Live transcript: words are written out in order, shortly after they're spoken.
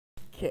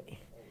Okay,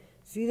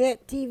 see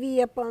that TV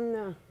up on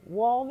the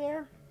wall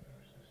there?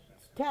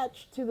 It's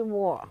attached to the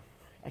wall.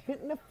 I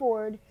couldn't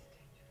afford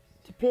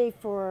to pay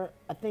for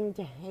a thing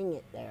to hang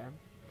it there.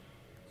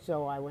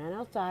 So I went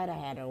outside, I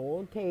had an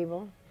old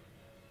table.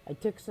 I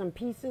took some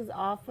pieces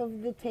off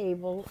of the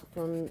table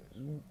from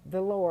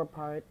the lower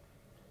part,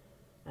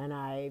 and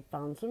I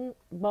found some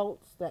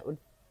bolts that would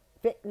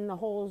fit in the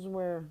holes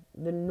where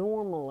the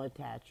normal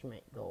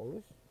attachment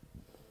goes.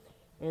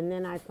 And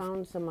then I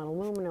found some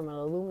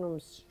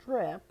aluminum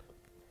strip.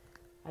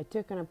 I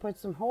took and I put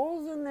some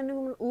holes in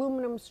the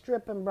aluminum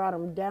strip and brought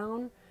them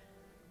down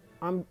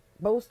on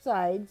both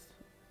sides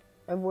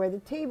of where the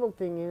table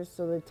thing is,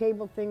 so the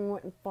table thing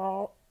wouldn't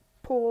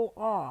pull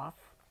off.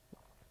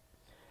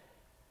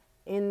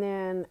 And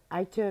then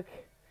I took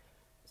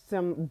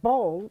some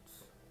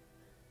bolts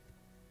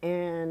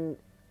and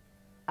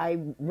I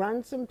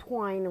run some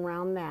twine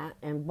around that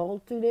and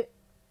bolted it,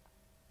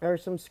 or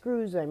some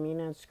screws,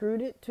 and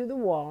screwed it to the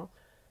wall.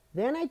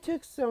 Then I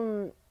took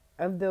some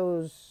of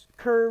those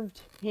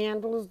curved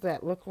handles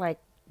that look like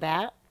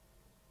that,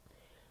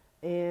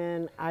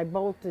 and I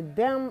bolted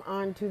them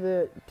onto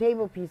the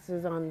table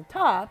pieces on the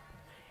top.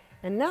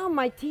 And now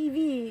my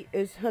TV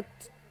is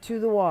hooked to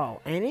the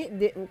wall, and it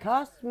didn't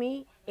cost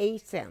me a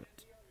cent.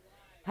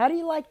 How do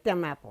you like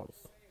them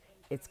apples?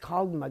 It's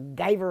called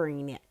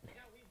McGievering it.